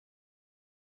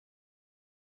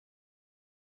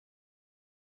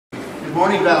Good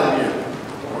morning, Valley View.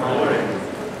 Good morning.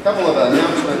 A couple of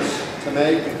announcements to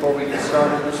make before we get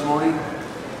started this morning.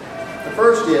 The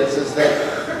first is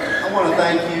that I want to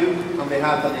thank you on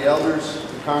behalf of the elders,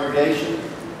 the congregation,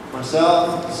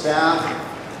 myself, the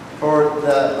staff, for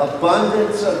the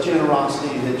abundance of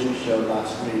generosity that you showed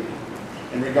last week.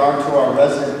 In regard to our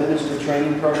resident minister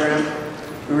training program,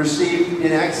 we received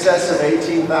in excess of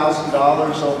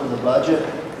 $18,000 over the budget,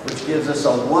 which gives us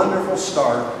a wonderful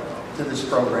start to this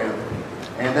program.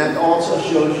 And that also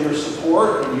shows your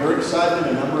support and your excitement.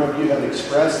 A number of you have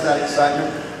expressed that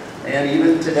excitement. And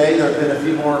even today, there have been a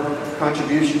few more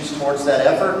contributions towards that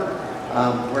effort.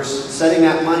 We're setting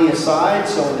that money aside,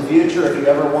 so in the future, if you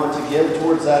ever want to give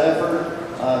towards that effort,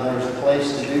 there's a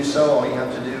place to do so. All you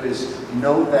have to do is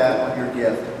note that on your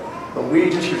gift. But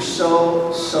we just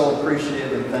are so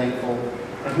appreciative and thankful.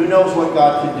 And who knows what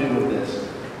God can do with this.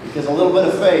 Because a little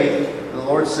bit of faith, the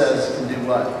Lord says, can do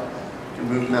what? Can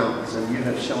move mountains. And you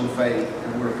have shown faith,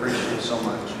 and we're appreciative so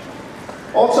much.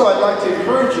 Also, I'd like to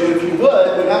encourage you, if you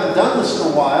would, we haven't done this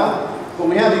in a while, but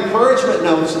we have encouragement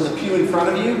notes in the pew in front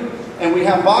of you. And we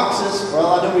have boxes. Well,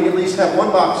 I know we at least have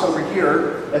one box over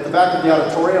here at the back of the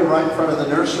auditorium, right in front of the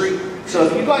nursery. So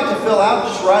if you'd like to fill out,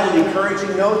 just write an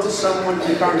encouraging note to someone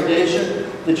in the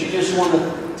congregation that you just want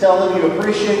to tell them you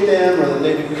appreciate them, or that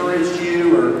they've encouraged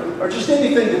you, or just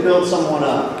anything to build someone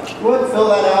up. Go ahead and fill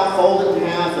that out, fold it in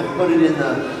half, and put it in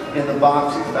the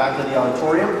box at the back of the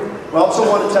auditorium. We also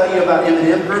want to tell you about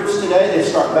M&M groups today. They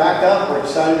start back up. We're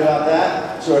excited about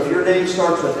that. So if your name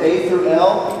starts with A through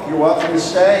L, you're welcome to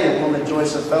stay, and we'll enjoy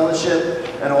some fellowship.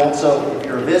 And also, if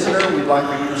you're a visitor, we'd like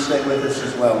for you to stay with us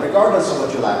as well, regardless of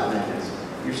what your last name is.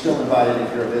 You're still invited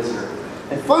if you're a visitor.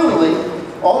 And finally,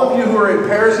 all of you who are in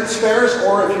pairs and spares,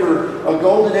 or if you're a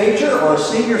golden ager or a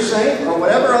senior saint, or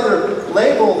whatever other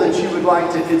label that you would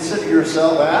like to consider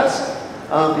yourself as,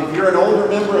 if you're an older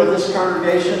member of this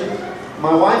congregation,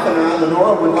 my wife and I,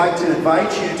 Lenora, would like to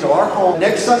invite you to our home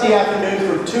next Sunday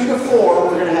afternoon from 2 to 4.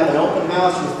 We're going to have an open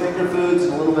house with finger foods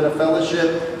and a little bit of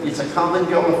fellowship. It's a come and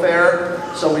go affair,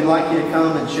 so we'd like you to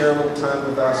come and share a little time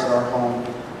with us at our home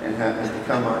and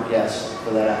become our guest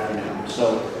for that afternoon.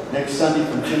 So next Sunday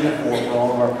from 2 to 4 for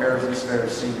all of our pairs and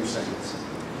spares senior saints.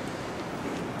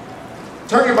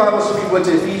 Turn your Bibles, if you would,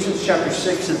 to Ephesians chapter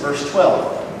 6 and verse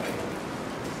 12.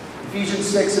 Ephesians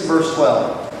 6 and verse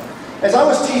 12. As I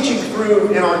was teaching through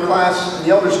in our class in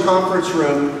the Elders Conference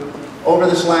Room over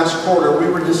this last quarter, we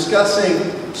were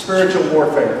discussing spiritual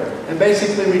warfare. And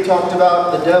basically we talked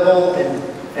about the devil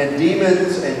and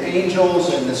demons and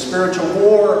angels and the spiritual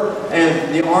war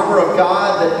and the armor of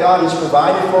God that God has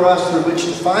provided for us through which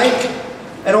to fight.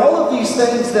 And all of these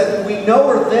things that we know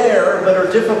are there but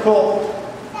are difficult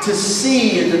to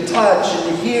see and to touch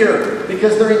and to hear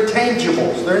because they're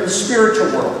intangibles. They're in the spiritual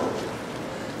world.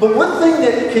 But one thing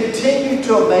that continued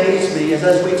to amaze me is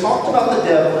as we talked about the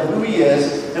devil and who he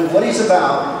is and what he's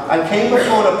about, I came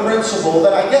upon a principle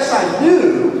that I guess I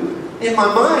knew in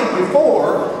my mind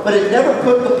before, but it never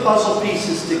put the puzzle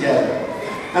pieces together.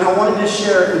 And I wanted to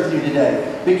share it with you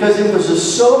today because it was a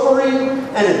sobering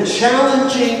and a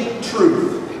challenging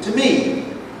truth to me.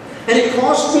 And it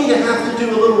caused me to have to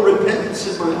do a little repentance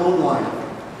in my own life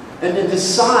and to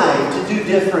decide to do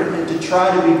different and to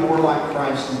try to be more like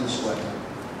Christ in this way.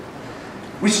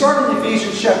 We start in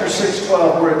Ephesians chapter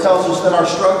 6:12, where it tells us that our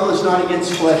struggle is not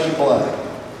against flesh and blood,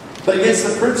 but against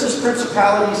the princes,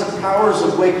 principalities, and powers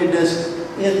of wickedness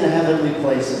in the heavenly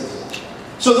places.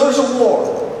 So there's a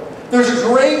war. There's a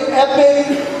great,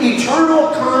 epic, eternal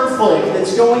conflict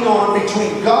that's going on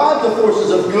between God, the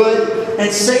forces of good,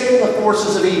 and Satan, the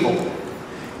forces of evil.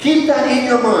 Keep that in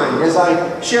your mind as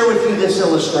I share with you this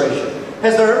illustration.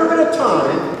 Has there ever been a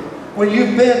time when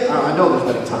you've been... I know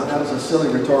there's been a time. That was a silly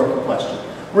rhetorical question.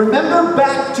 Remember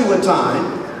back to a time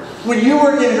when you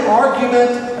were in an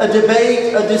argument, a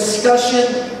debate, a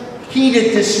discussion,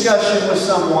 heated discussion with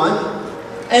someone,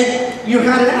 and you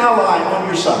had an ally on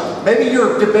your side. Maybe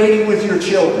you're debating with your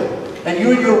children, and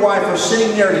you and your wife are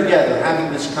sitting there together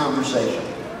having this conversation.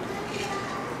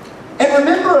 And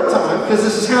remember a time, because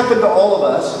this has happened to all of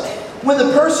us, when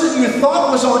the person you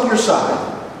thought was on your side,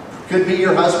 could be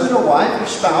your husband or wife, your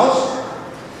spouse,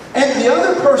 and the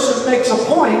other person makes a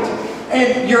point,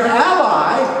 and your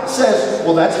ally says,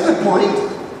 well, that's a good point.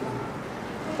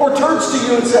 Or turns to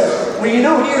you and says, well, you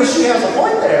know, he or she has a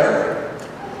point there.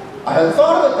 I hadn't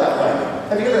thought of it that way.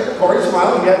 Have you ever, Corey,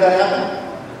 smile, you had that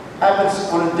happen? Happens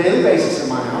on a daily basis in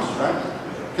my house, right?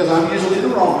 Because I'm usually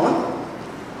the wrong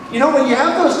one. You know, when you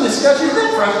have those discussions, isn't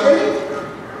that frustrating?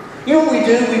 You know what we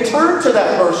do? We turn to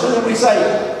that person and we say,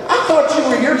 I thought you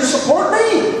were here to support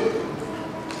me.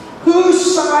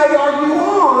 Whose side are you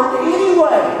on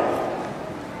anyway?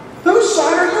 Whose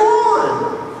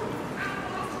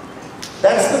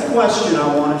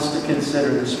us to consider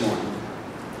this morning.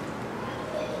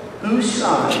 Whose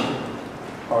side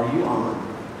are you on?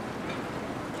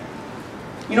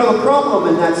 You know, the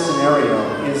problem in that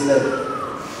scenario is that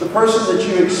the person that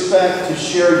you expect to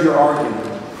share your argument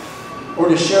or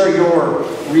to share your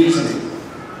reasoning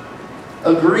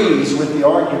agrees with the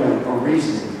argument or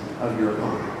reasoning of your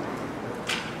opponent.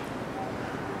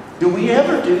 Do we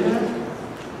ever do that?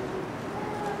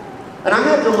 And I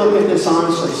have to look at this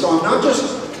honestly, so I'm not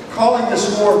just calling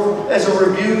this more as a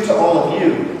review to all of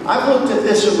you. I've looked at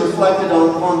this and reflected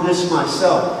on this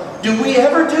myself. Do we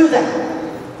ever do that?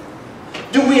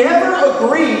 Do we ever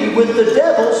agree with the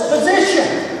devil's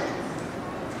position?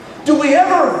 Do we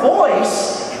ever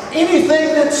voice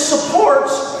anything that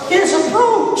supports his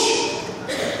approach?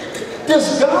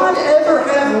 Does God ever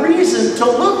have reason to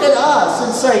look at us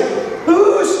and say,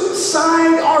 whose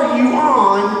side are you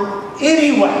on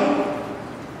anyway?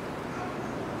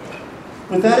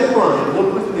 With that in mind,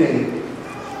 look with me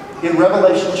in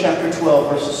Revelation chapter 12,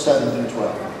 verses 7 through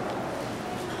 12.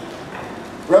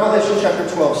 Revelation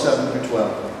chapter 12, 7 through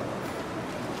 12.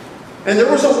 And there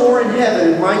was a war in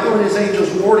heaven, and Michael and his angels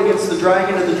warred against the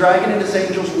dragon, and the dragon and his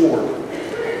angels warred.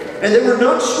 And they were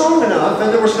not strong enough,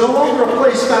 and there was no longer a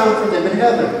place found for them in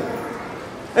heaven.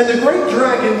 And the great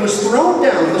dragon was thrown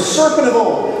down, the serpent of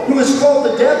old, who is called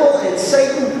the devil and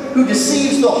Satan, who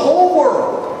deceives the whole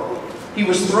world. He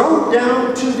was thrown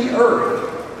down to the earth,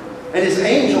 and his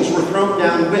angels were thrown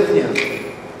down with him.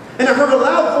 And I heard a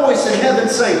loud voice in heaven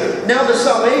saying, now the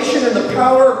salvation and the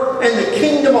power and the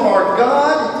kingdom of our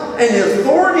God and the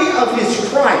authority of his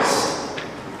Christ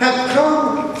have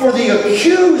come, for the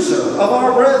accuser of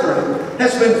our brethren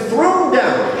has been thrown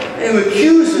down, and who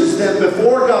accuses them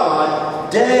before God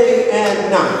day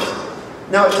and night.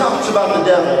 Now it talks about the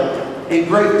devil in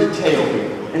great detail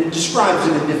here, and it describes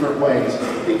him in different ways.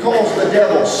 It calls the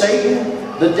devil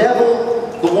Satan, the devil,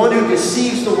 the one who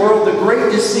deceives the world, the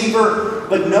great deceiver.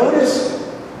 But notice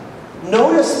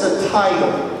the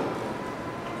title,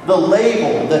 the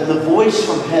label that the voice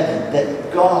from heaven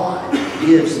that God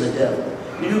gives the devil.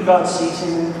 You know who God sees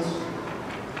him as?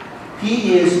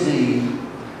 He is the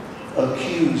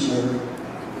accuser.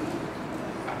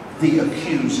 The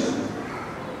accuser.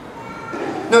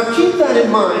 Now keep that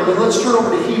in mind, and let's turn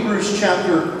over to Hebrews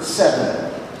chapter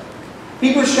 7.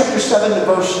 Hebrews chapter 7 and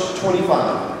verse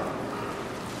 25.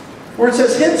 Where it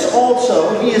says, hence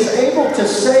also he is able to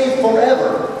save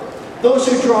forever those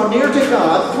who draw near to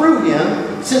God through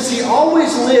him, since he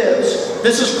always lives.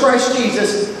 This is Christ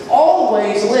Jesus,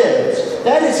 always lives.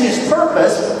 That is his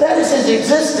purpose. That is his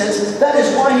existence. That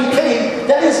is why he came.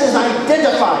 That is his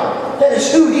identifier. That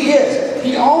is who he is.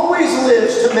 He always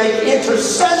lives to make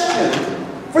intercession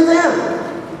for them.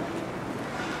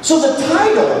 So the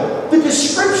title, the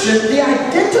description, the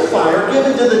identifier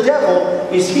given to the devil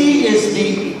is he is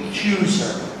the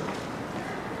accuser.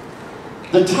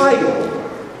 The title,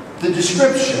 the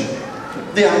description,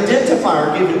 the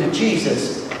identifier given to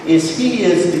Jesus is he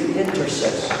is the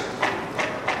intercessor.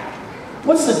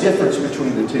 What's the difference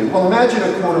between the two? Well, imagine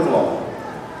a court of law.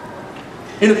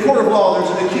 In a court of law,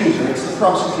 there's an accuser, it's the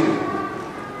prosecutor.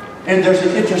 And there's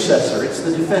an intercessor, it's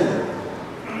the defender.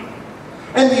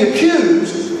 And the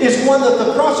accused is one that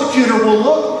the prosecutor will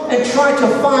look and try to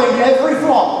find every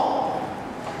flaw,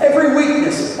 every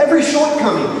weakness, every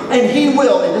shortcoming. And he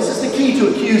will, and this is the key to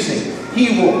accusing,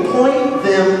 he will point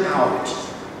them out.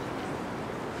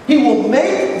 He will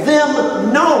make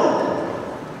them known.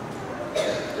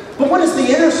 But what does the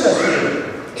intercessor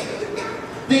do?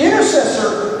 The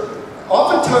intercessor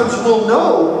oftentimes will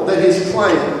know that his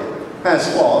client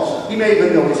has flaws. He may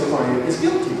even know his client is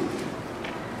guilty.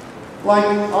 Like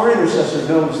our intercessor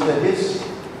knows that his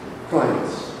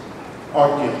clients are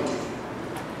guilty.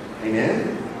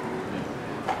 Amen?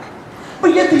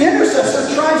 But yet the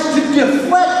intercessor tries to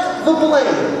deflect the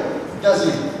blame,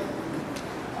 doesn't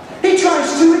he? He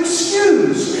tries to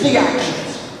excuse the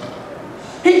actions.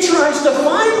 He tries to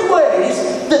find ways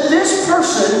that this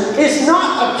person is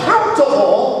not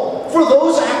accountable for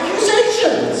those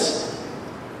accusations.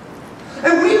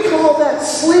 And we call that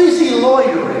sleazy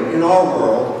lawyering in our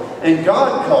world. And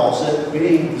God calls it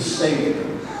being the Savior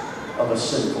of a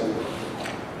sinful world.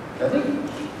 Doesn't he?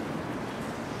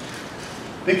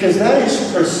 Because that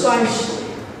is precisely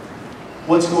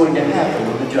what's going to happen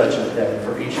on the judgment day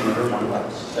for each and every one of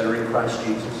us that are in Christ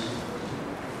Jesus.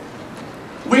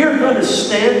 We are going to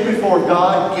stand before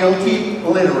God guilty,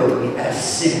 literally, as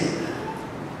sin.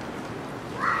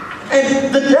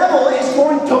 And the devil is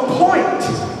going to point.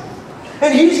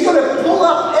 And he's going to pull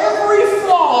up every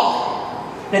flaw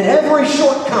and every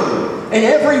shortcoming and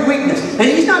every weakness. And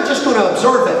he's not just going to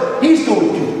observe it. He's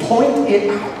going to point it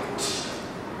out.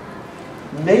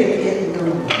 Make it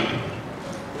known.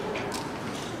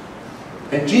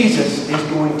 And Jesus is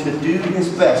going to do His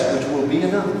best, which will be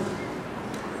enough,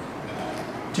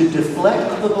 to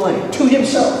deflect the blame to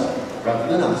Himself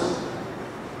rather than us.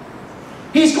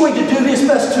 He's going to do His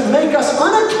best to make us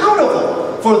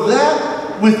unaccountable for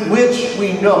that with which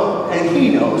we know, and He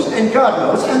knows, and God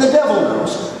knows, and the devil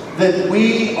knows, that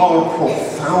we are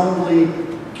profoundly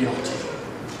guilty.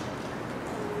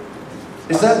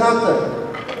 Is that not the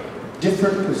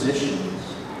different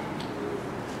positions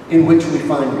in which we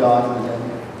find God and the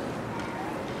devil?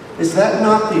 Is that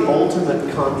not the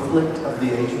ultimate conflict of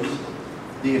the ages?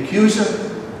 The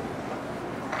accuser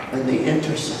and the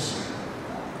intercessor.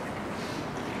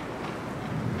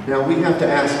 Now we have to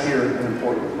ask here an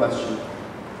important question.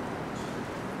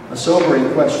 A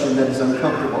sobering question that is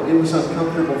uncomfortable. It was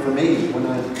uncomfortable for me when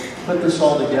I put this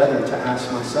all together to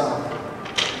ask myself,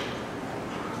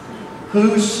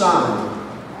 whose side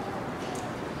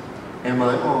am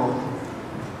I on?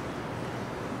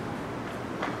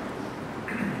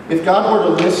 If God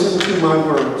were to listen to my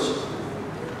words,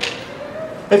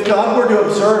 if God were to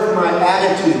observe my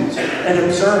attitudes and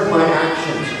observe my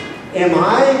actions, am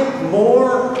I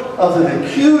more of an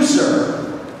accuser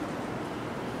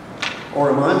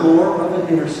or am I more of an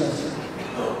intercessor?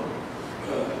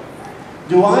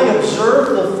 Do I observe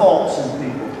the faults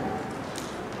in people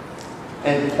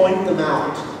and point them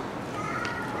out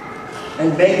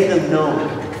and make them known?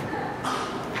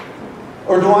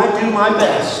 Or do I do my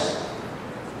best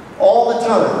all the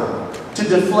time to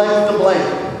deflect the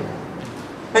blame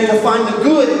and to find the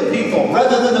good in people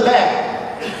rather than the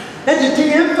bad, and to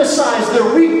de-emphasize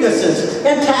their weaknesses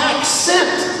and to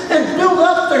accent and build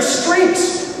up their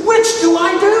strengths? Which do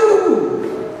I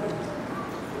do?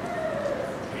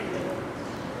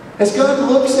 As God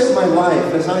looks at my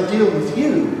life, as I deal with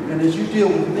you and as you deal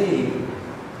with me,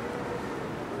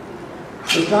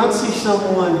 does God see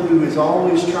someone who is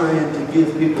always trying to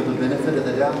give people the benefit of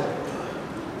the doubt?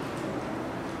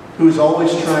 Who is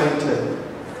always trying to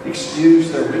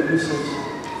excuse their weaknesses?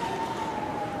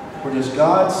 Or does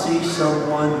God see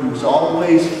someone who's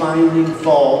always finding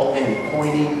fault and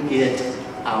pointing it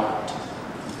out?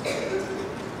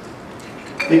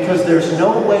 Because there's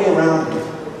no way around it.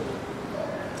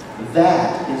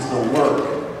 That is the work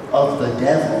of the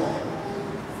devil.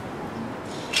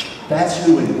 That's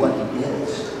who and what he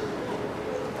is.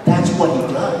 That's what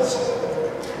he does.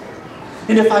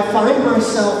 And if I find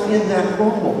myself in that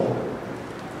role,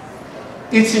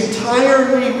 it's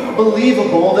entirely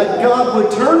believable that God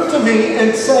would turn to me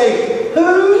and say,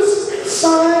 whose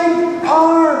side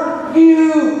are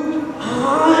you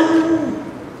on?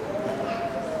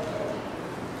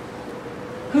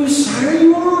 Whose side are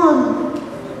you on?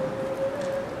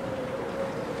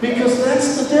 Because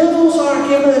that's the devil's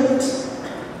argument.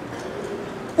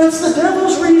 That's the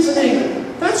devil's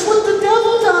reasoning. That's what the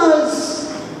devil does.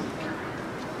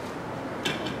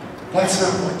 That's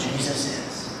not what Jesus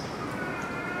is.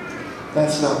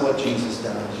 That's not what Jesus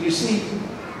does. You see,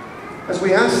 as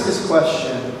we ask this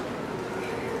question,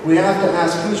 we have to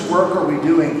ask, whose work are we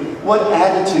doing? What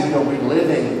attitude are we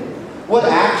living? What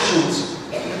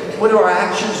do our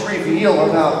actions reveal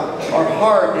about our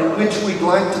heart in which we'd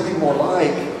like to be more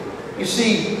like? You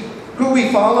see, who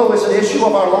we follow is an issue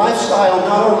of our lifestyle,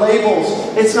 not our labels.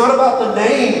 It's not about the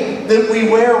name that we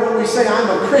wear when we say, I'm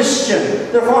a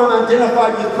Christian, therefore I'm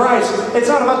identified with Christ. It's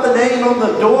not about the name on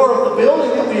the door of the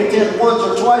building that we attend once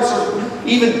or twice or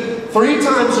even 3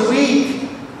 times a week.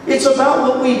 It's about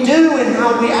what we do and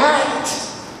how we act.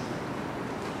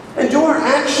 And do our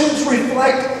actions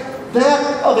reflect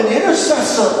that of an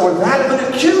intercessor or that of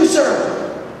an accuser?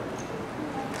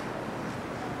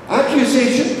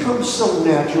 Accusation comes so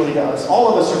naturally to us. All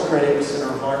of us are critics in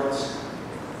our hearts.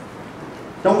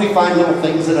 Don't we find little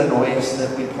things that annoy us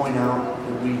that we point out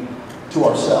to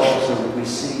ourselves or that we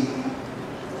see?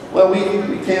 Well,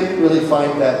 we can't really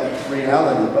fight that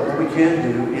reality, but what we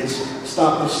can do is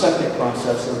stop the second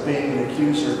process of being an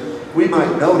accuser. We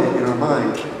might note it in our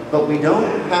mind, but we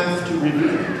don't have to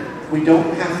reveal it. We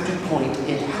don't have to point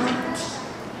it out.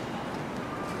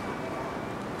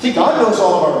 See, God knows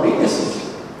all of our weaknesses.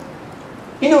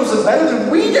 He knows them better than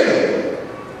we do.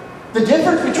 The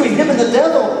difference between him and the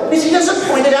devil is he doesn't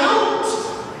point it out.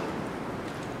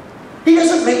 He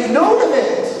doesn't make note of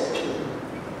it.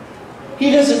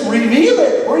 He doesn't reveal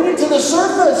it, bring it to the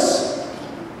surface.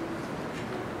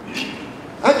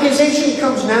 Accusation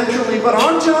comes naturally, but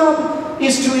our job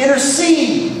is to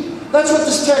intercede. That's what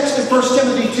this text in 1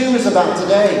 Timothy 2 is about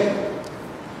today.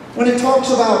 When it talks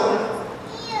about,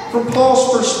 from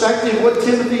Paul's perspective, what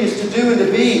Timothy is to do and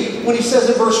to be, when he says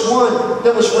in verse 1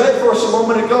 that was read for us a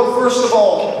moment ago, first of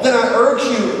all, then I urge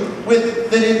you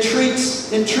that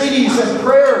entreaties and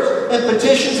prayers and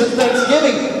petitions and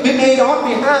thanksgiving be made on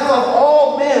behalf of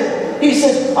all men. He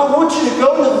says, I want you to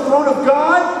go to the throne of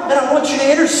God and I want you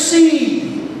to intercede.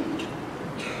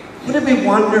 Wouldn't it be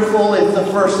wonderful if the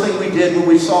first thing we did when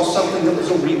we saw something that was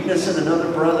a weakness in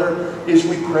another brother is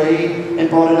we prayed and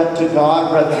brought it up to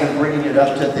God rather than bringing it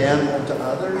up to them or to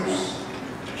others?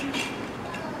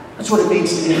 That's what it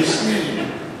means to intercede.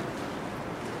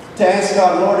 To ask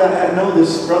God, Lord, I know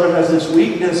this brother has this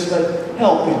weakness, but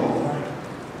help him, Lord.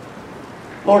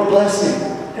 Lord, bless him.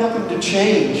 Help him to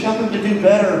change. Help him to do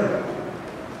better.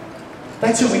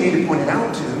 That's who we need to point it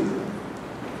out to.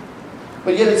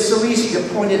 But yet it's so easy to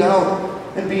point it out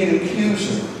and be an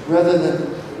accuser rather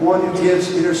than one who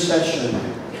gives intercession.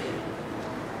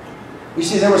 You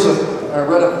see, I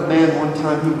read a man one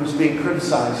time who was being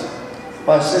criticized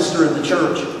by a sister in the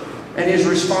church. And his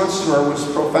response to her was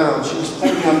profound. She was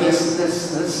pointing out this.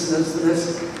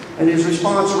 And his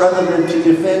response, rather than to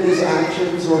defend his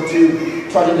actions or to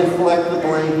try to deflect the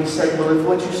blame, he said, well, if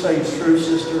what you say is true,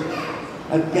 sister,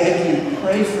 I beg you,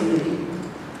 pray for me.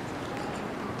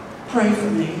 Pray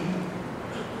for me.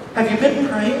 Have you been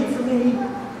praying for me?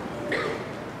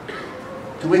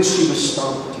 To which she was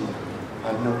stumped.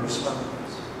 I have no response.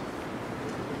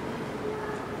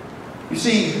 You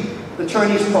see, the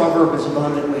Chinese proverb is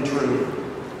abundantly true.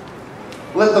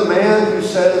 Let the man who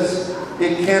says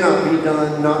it cannot be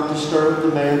done not disturb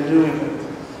the man doing it.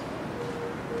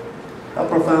 How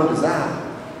profound is that?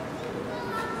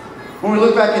 When we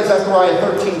look back at Zechariah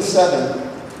 13:7,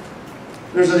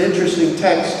 there's an interesting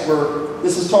text where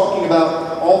this is talking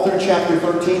about all through chapter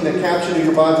 13. The caption of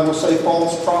your Bible will say,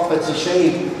 false prophets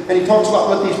ashamed. And he talks about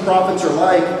what these prophets are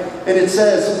like. And it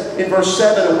says in verse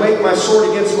 7, awake my sword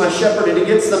against my shepherd and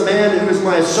against the man who is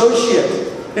my associate.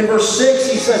 In verse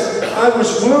 6, he says, I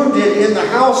was wounded in the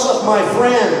house of my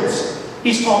friends.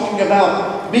 He's talking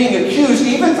about being accused,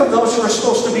 even from those who are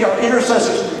supposed to be our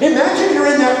intercessors. Imagine you're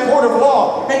in that court of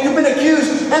law, and you've been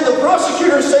accused, and the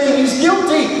prosecutor is saying he's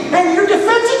guilty, and your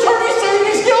defense attorney is saying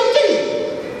he's guilty.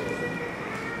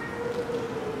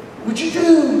 What would you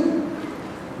do?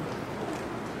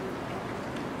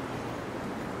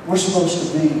 We're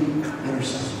supposed to be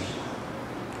intercessors.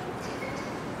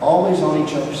 Always on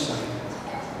each other's side.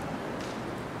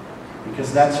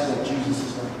 Because that's what Jesus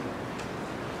is like.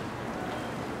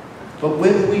 But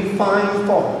when we find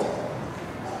fault,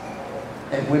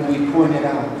 and when we point it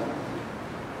out,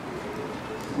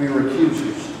 we're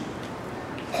accusers.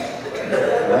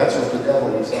 That's what the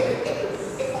devil is like.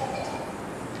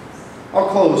 I'll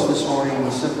close this morning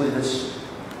with simply this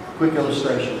quick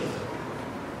illustration.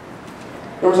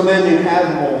 There was a man named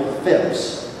Admiral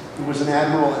Phipps, who was an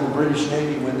admiral in the British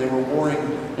Navy when they were warring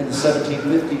in the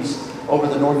 1750s over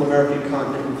the North American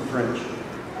continent with the French.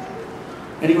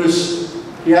 And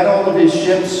he had all of his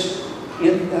ships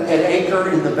at anchor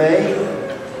in the bay,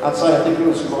 outside, I think it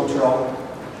was Montreal.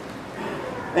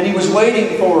 And he was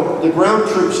waiting for the ground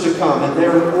troops to come, and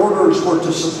their orders were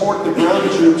to support the ground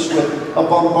troops with a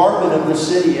bombardment of the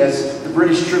city as the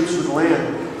British troops would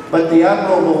land. But the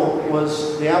admiral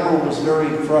was very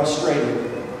frustrated.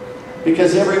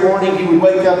 Because every morning he would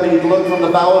wake up and he'd look from the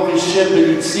bow of his ship and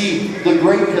he'd see the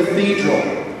great cathedral.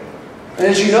 And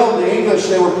as you know, the English,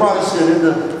 they were Protestant, and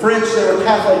the French, they were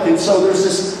Catholic. And so there's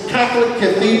this Catholic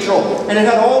cathedral, and it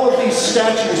had all of these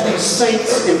statues, these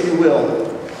saints, if you will.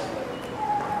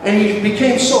 And he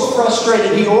became so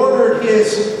frustrated, he ordered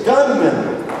his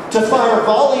gunmen to fire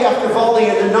volley after volley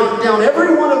and to knock down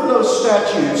every one of those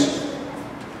statues.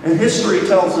 And history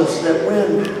tells us that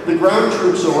when the ground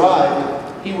troops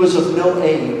arrived, he was of no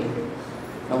aid.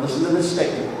 Now listen to this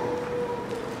statement.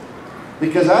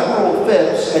 Because Admiral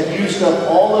Phipps had used up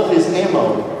all of his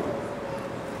ammo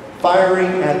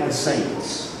firing at the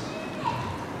saints.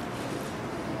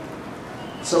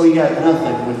 So he had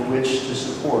nothing with which to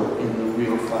support in the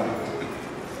real fight.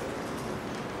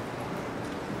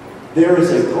 There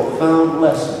is a profound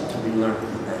lesson to be learned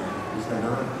from that, is there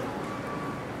not?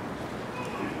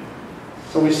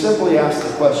 So we simply ask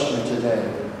the question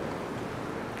today,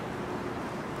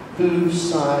 whose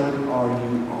side are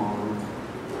you on?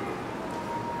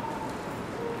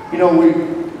 You know,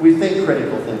 we think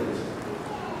critical things.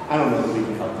 I don't know if we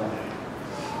can help that.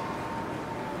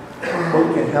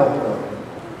 What can help, though,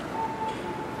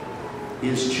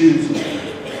 is choosing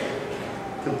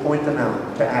to point them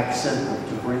out, to accent them,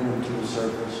 to bring them to the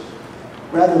surface.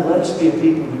 Rather, let us be a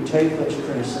people who take those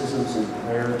criticisms in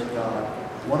prayer to God,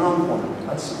 one-on-one,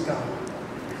 us and God.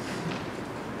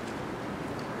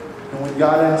 And when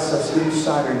God asks us, whose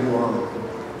side are you on?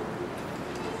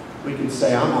 We can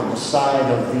say, I'm on the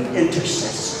side of the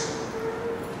intercessor,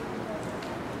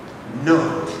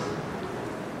 not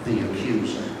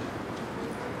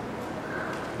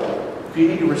If you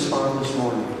need to respond this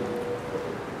morning,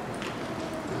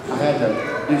 I had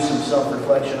to do some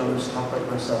self-reflection on this topic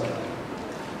myself.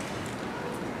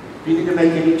 If you need to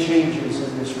make any changes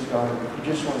in this regard, if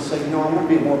you just want to say, you know, I want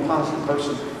to be a more positive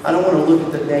person. I don't want to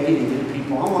look at the negative in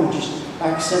people. I want to just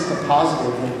accent the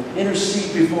positive and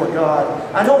intercede before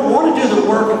God. I don't want to do the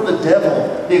work of the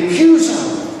devil, the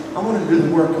accuser. I want to do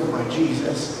the work of my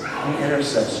Jesus, the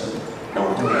intercessor.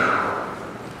 Don't do it.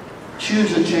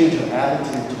 Choose a change of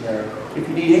attitude today. If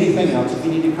you need anything else, if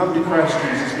you need to come to Christ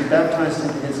Jesus, be baptized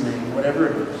in His name, whatever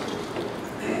it is,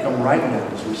 come right now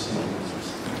as we stand.